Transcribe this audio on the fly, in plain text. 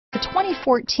The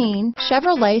 2014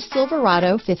 Chevrolet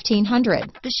Silverado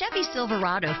 1500. The Chevy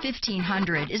Silverado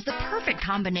 1500 is the perfect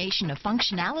combination of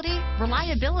functionality,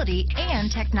 reliability,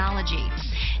 and technology.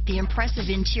 The impressive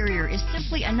interior is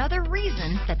simply another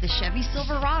reason that the Chevy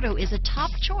Silverado is a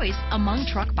top choice among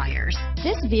truck buyers.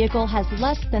 This vehicle has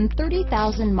less than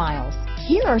 30,000 miles.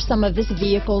 Here are some of this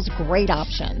vehicle's great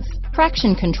options: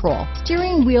 traction control,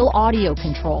 steering wheel audio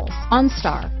controls,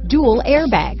 OnStar, dual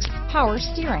airbags, power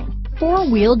steering,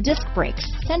 four-wheel disc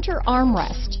brakes, center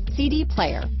armrest, CD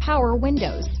player, power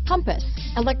windows, compass,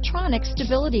 electronic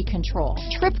stability control,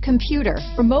 trip computer,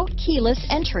 remote keyless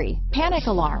entry, panic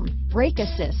alarm, brake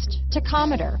assist,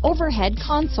 tachometer, overhead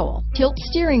console, tilt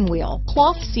steering wheel,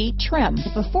 cloth seat trim.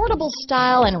 If affordable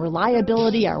style and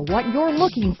reliability are what you're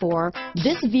looking for,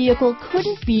 this vehicle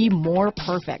couldn't be more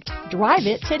perfect. Drive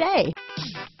it today.